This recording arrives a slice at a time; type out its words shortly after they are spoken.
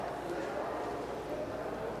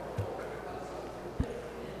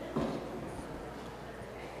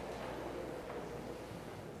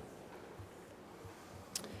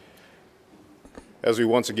As we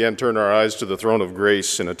once again turn our eyes to the throne of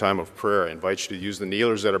grace in a time of prayer, I invite you to use the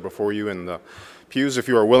kneelers that are before you in the pews if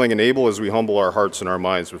you are willing and able, as we humble our hearts and our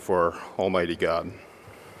minds before Almighty God.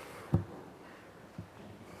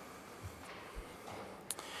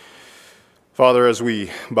 Father, as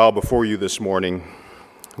we bow before you this morning,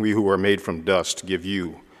 we who are made from dust give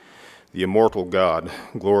you, the immortal God,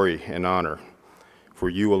 glory and honor, for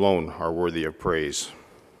you alone are worthy of praise.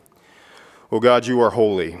 O God, you are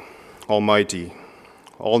holy, almighty,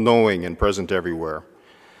 all-knowing and present everywhere.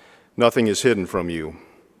 Nothing is hidden from you.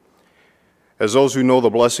 As those who know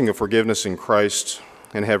the blessing of forgiveness in Christ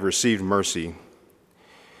and have received mercy,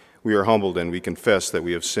 we are humbled and we confess that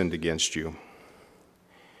we have sinned against you.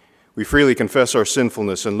 We freely confess our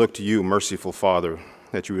sinfulness and look to you, merciful Father,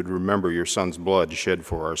 that you would remember your Son's blood shed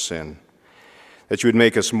for our sin, that you would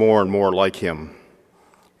make us more and more like him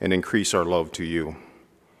and increase our love to you.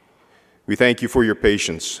 We thank you for your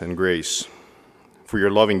patience and grace, for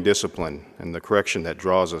your loving discipline and the correction that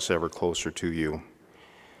draws us ever closer to you.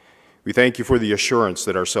 We thank you for the assurance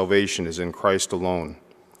that our salvation is in Christ alone,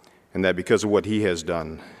 and that because of what he has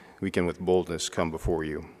done, we can with boldness come before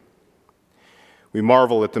you. We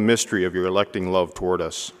marvel at the mystery of your electing love toward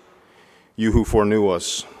us, you who foreknew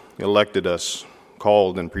us, elected us,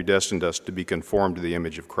 called and predestined us to be conformed to the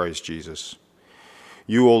image of Christ Jesus.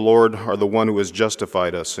 You, O Lord, are the one who has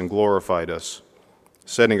justified us and glorified us,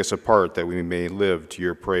 setting us apart that we may live to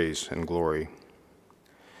your praise and glory.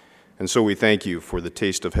 And so we thank you for the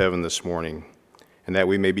taste of heaven this morning, and that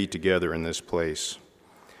we may be together in this place.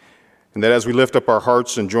 And that as we lift up our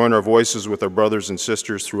hearts and join our voices with our brothers and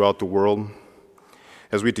sisters throughout the world,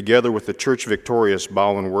 as we together with the church victorious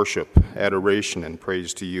bow in worship, adoration, and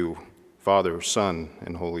praise to you, Father, Son,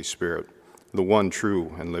 and Holy Spirit, the one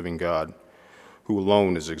true and living God, who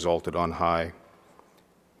alone is exalted on high,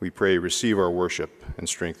 we pray, receive our worship and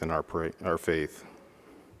strengthen our faith.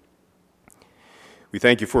 We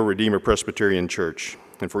thank you for Redeemer Presbyterian Church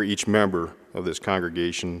and for each member of this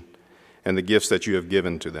congregation and the gifts that you have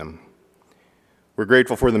given to them. We're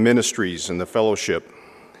grateful for the ministries and the fellowship,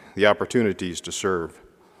 the opportunities to serve.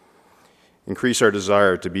 Increase our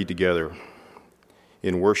desire to be together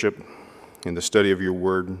in worship, in the study of your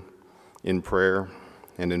word, in prayer,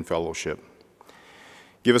 and in fellowship.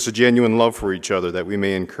 Give us a genuine love for each other that we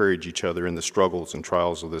may encourage each other in the struggles and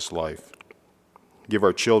trials of this life. Give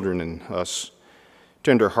our children and us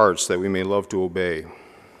tender hearts that we may love to obey,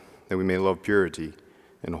 that we may love purity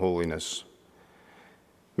and holiness.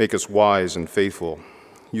 Make us wise and faithful,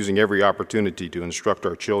 using every opportunity to instruct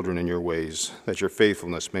our children in your ways, that your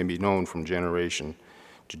faithfulness may be known from generation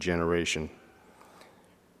to generation.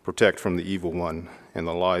 Protect from the evil one and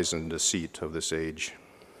the lies and deceit of this age.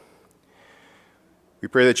 We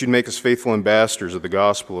pray that you'd make us faithful ambassadors of the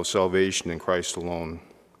gospel of salvation in Christ alone,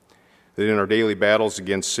 that in our daily battles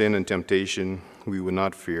against sin and temptation, we would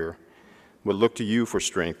not fear, but look to you for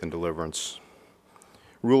strength and deliverance.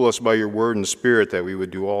 Rule us by your word and spirit that we would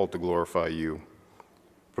do all to glorify you.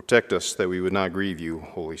 Protect us that we would not grieve you,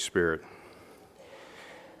 Holy Spirit.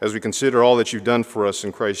 As we consider all that you've done for us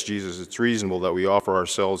in Christ Jesus, it's reasonable that we offer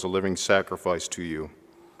ourselves a living sacrifice to you.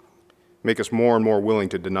 Make us more and more willing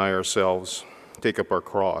to deny ourselves, take up our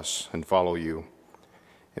cross, and follow you.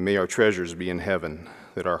 And may our treasures be in heaven,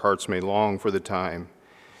 that our hearts may long for the time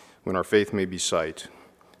when our faith may be sight,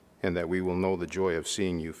 and that we will know the joy of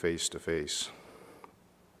seeing you face to face.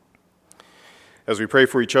 As we pray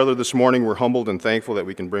for each other this morning, we're humbled and thankful that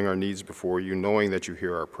we can bring our needs before you, knowing that you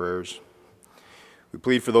hear our prayers. We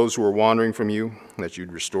plead for those who are wandering from you, that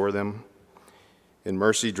you'd restore them. In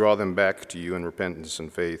mercy, draw them back to you in repentance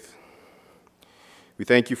and faith. We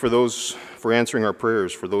thank you for answering our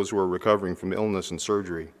prayers for those who are recovering from illness and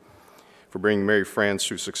surgery, for bringing Mary France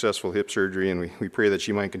through successful hip surgery, and we pray that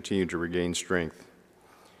she might continue to regain strength.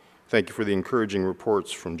 Thank you for the encouraging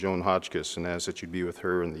reports from Joan Hotchkiss, and ask that you'd be with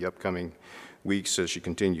her in the upcoming weeks as she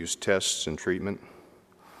continues tests and treatment.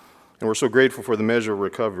 And we're so grateful for the measure of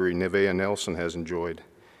recovery Nevaeh Nelson has enjoyed,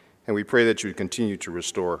 and we pray that you'd continue to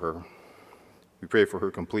restore her. We pray for her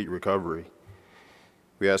complete recovery.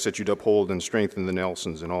 We ask that you'd uphold and strengthen the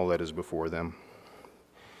Nelsons and all that is before them.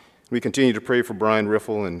 We continue to pray for Brian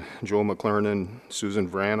Riffle and Joel McLernan, Susan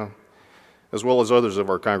Vrana, as well as others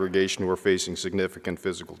of our congregation who are facing significant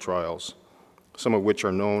physical trials, some of which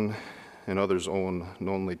are known and others known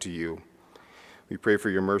only to you. We pray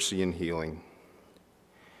for your mercy and healing.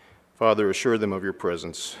 Father, assure them of your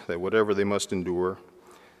presence, that whatever they must endure,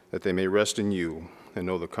 that they may rest in you and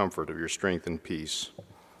know the comfort of your strength and peace.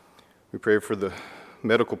 We pray for the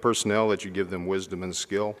medical personnel that you give them wisdom and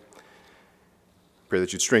skill. Pray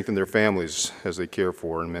that you'd strengthen their families as they care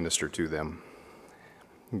for and minister to them.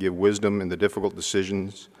 give wisdom in the difficult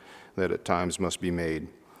decisions that at times must be made,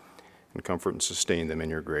 and comfort and sustain them in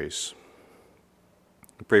your grace.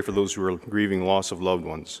 We pray for those who are grieving loss of loved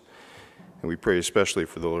ones, and we pray especially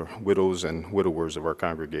for the widows and widowers of our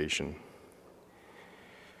congregation.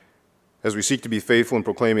 As we seek to be faithful in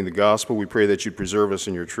proclaiming the gospel, we pray that you preserve us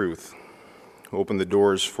in your truth. Open the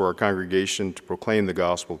doors for our congregation to proclaim the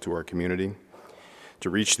gospel to our community, to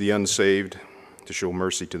reach the unsaved, to show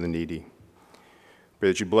mercy to the needy. Pray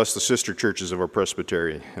that you bless the sister churches of our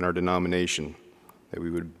presbytery and our denomination, that we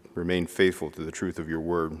would remain faithful to the truth of your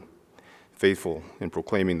word, faithful in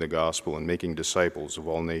proclaiming the gospel and making disciples of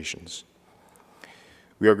all nations.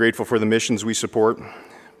 We are grateful for the missions we support,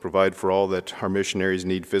 provide for all that our missionaries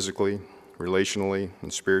need physically, relationally,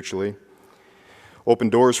 and spiritually. Open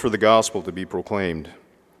doors for the gospel to be proclaimed.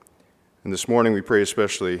 And this morning we pray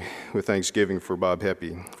especially with thanksgiving for Bob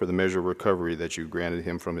Heppy, for the measure of recovery that you granted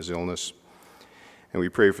him from his illness. And we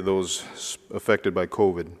pray for those affected by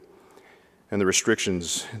COVID and the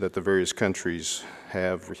restrictions that the various countries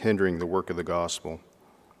have hindering the work of the gospel.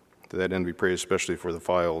 To that end, we pray especially for the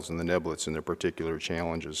Files and the Neblets and their particular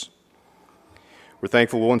challenges. We're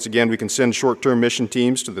thankful once again we can send short-term mission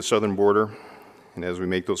teams to the southern border. And as we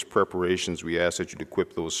make those preparations, we ask that you'd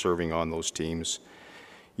equip those serving on those teams.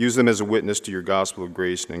 Use them as a witness to your gospel of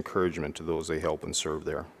grace and encouragement to those they help and serve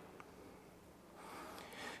there.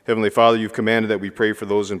 Heavenly Father, you've commanded that we pray for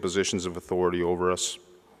those in positions of authority over us.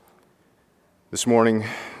 This morning,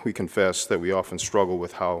 we confess that we often struggle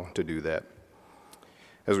with how to do that.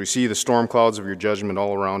 As we see the storm clouds of your judgment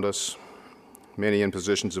all around us, many in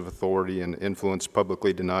positions of authority and influence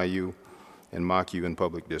publicly deny you and mock you in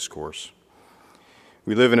public discourse.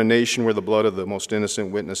 We live in a nation where the blood of the most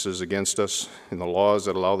innocent witnesses against us and the laws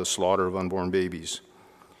that allow the slaughter of unborn babies.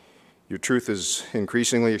 Your truth is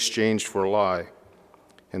increasingly exchanged for a lie,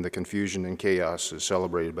 and the confusion and chaos is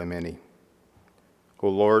celebrated by many. O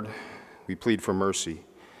Lord, we plead for mercy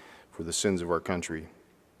for the sins of our country.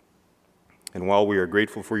 And while we are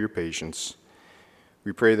grateful for your patience,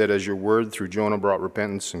 we pray that as your word through Jonah brought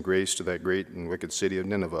repentance and grace to that great and wicked city of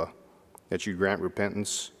Nineveh, that you grant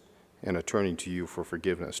repentance and a turning to you for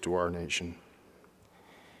forgiveness to our nation.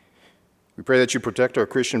 We pray that you protect our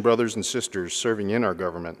Christian brothers and sisters serving in our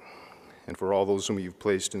government, and for all those whom you've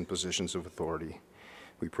placed in positions of authority.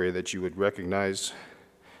 We pray that you would recognize,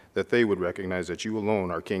 that they would recognize that you alone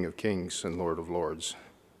are King of kings and Lord of lords,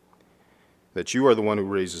 that you are the one who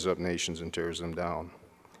raises up nations and tears them down,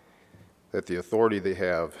 that the authority they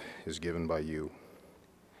have is given by you,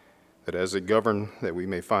 that as they govern, that we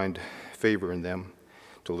may find favor in them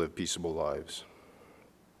to live peaceable lives.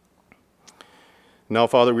 Now,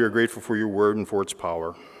 Father, we are grateful for your word and for its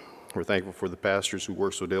power. We're thankful for the pastors who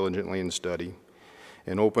work so diligently in study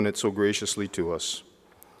and open it so graciously to us.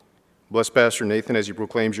 Bless Pastor Nathan as he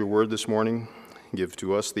proclaims your word this morning. Give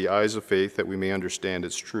to us the eyes of faith that we may understand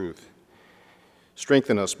its truth.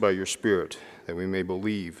 Strengthen us by your Spirit that we may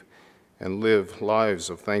believe and live lives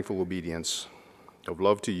of thankful obedience, of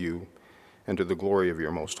love to you, and to the glory of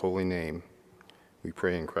your most holy name. We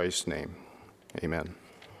pray in Christ's name. Amen.